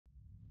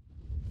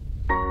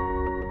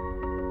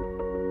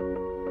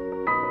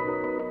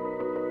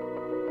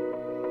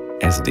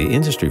As the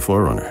industry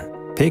forerunner,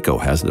 Peikko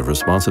has the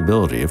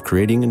responsibility of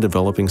creating and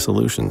developing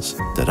solutions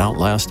that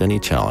outlast any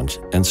challenge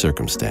and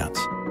circumstance.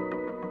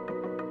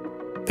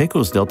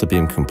 Peikko's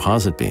DELTABEAM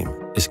Composite Beam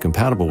is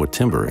compatible with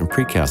timber and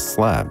precast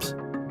slabs,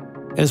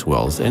 as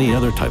well as any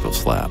other type of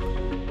slab.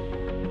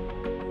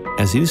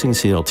 As using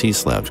CLT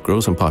slabs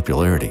grows in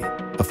popularity,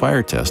 a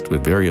fire test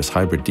with various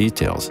hybrid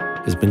details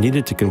has been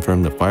needed to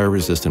confirm the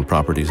fire-resistant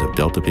properties of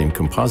DELTABEAM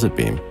Composite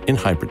Beam in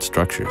hybrid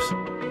structures.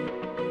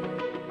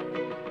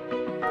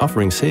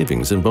 Offering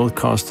savings in both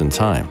cost and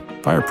time,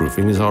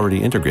 fireproofing is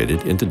already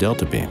integrated into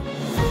DELTABEAM.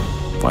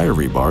 Fire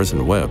rebars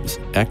and webs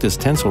act as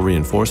tensile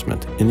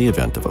reinforcement in the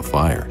event of a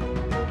fire.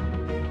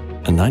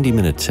 A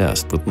 90-minute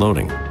test with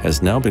loading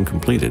has now been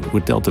completed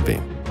with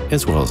DELTABEAM,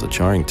 as well as a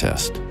charring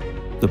test.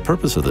 The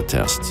purpose of the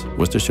tests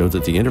was to show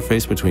that the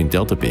interface between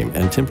DELTABEAM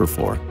and timber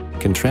floor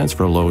can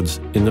transfer loads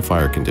in the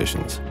fire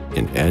conditions,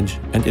 in edge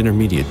and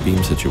intermediate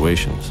beam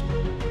situations.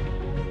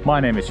 My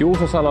name is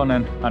Juuso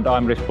Salonen and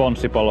I'm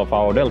responsible of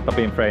our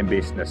DELTABEAM frame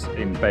business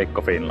in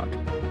Peikko, Finland.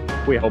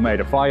 We have made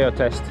a fire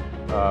test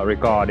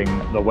regarding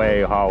the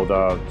way how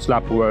the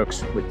slab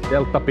works with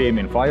DELTABEAM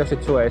in fire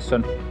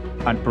situation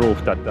and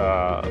proved that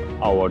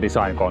our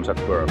design concept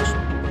works.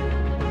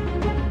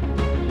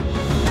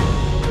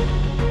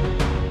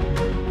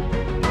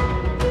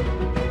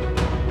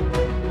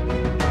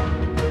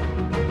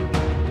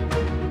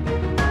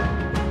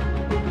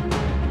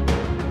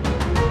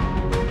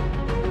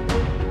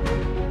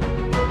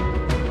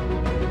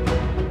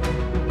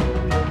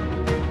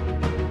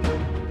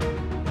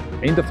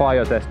 In the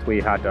fire test we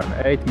had an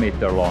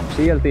 8-meter long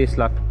CLT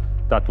slab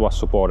that was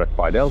supported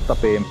by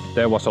DELTABEAM.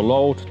 There was a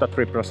load that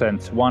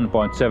represents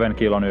 1.7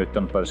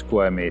 kN per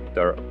square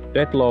meter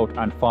dead load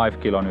and 5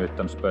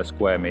 kN per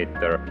square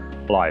meter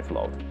live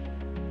load.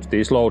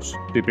 These loads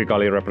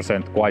typically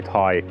represent quite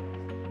high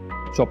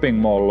shopping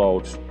mall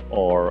loads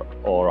or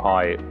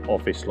high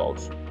office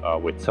loads,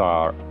 which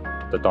are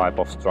the type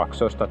of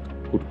structures that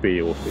could be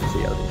used with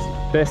CLT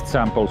slab. Test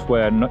samples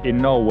were in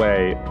no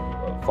way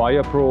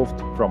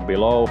fireproofed from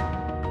below,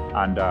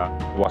 and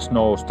was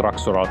no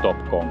structural top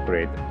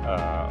concrete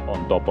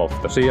on top of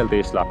the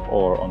CLT slab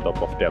or on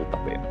top of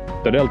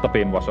DELTABEAM. The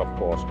DELTABEAM was of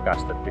course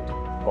casted with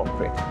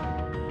concrete.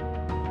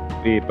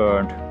 We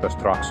burned the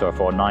structure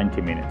for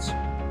 90 minutes.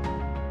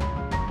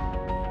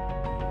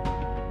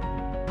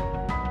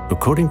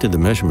 According to the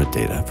measurement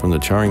data from the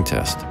charring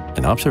test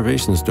and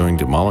observations during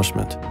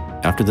demolishment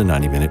after the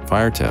 90-minute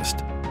fire test,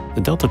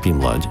 the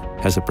DELTABEAM ledge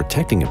has a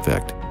protecting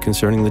effect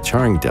concerning the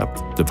charring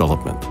depth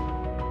development.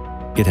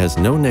 It has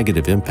no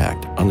negative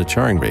impact on the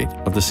charring rate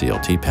of the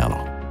CLT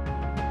panel.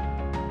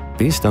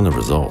 Based on the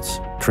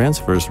results,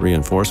 transverse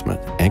reinforcement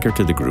anchored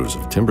to the grooves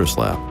of timber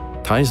slab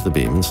ties the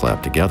beam and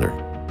slab together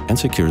and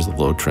secures the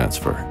load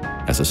transfer,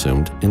 as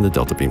assumed in the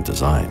DELTABEAM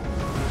design.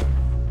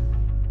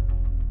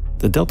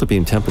 The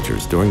DELTABEAM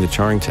temperatures during the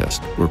charring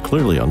test were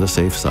clearly on the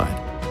safe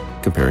side,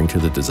 comparing to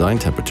the design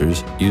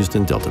temperatures used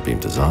in DELTABEAM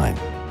design.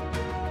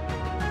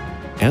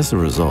 As a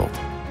result,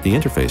 the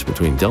interface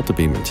between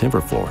DELTABEAM and timber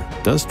floor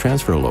does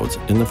transfer loads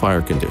in the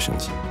fire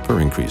conditions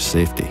for increased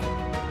safety.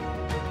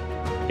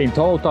 In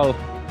total,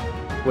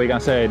 we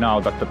can say now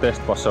that the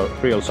test was a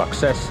real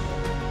success,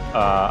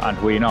 and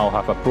we now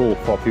have a proof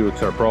for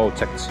future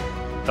projects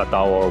that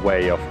our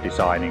way of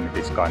designing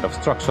this kind of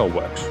structure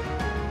works.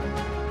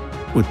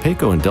 With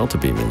Peikko and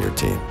DELTABEAM in your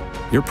team,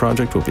 your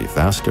project will be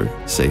faster,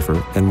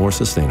 safer, and more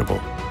sustainable.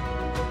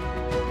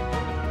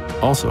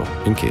 Also,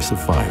 in case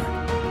of fire.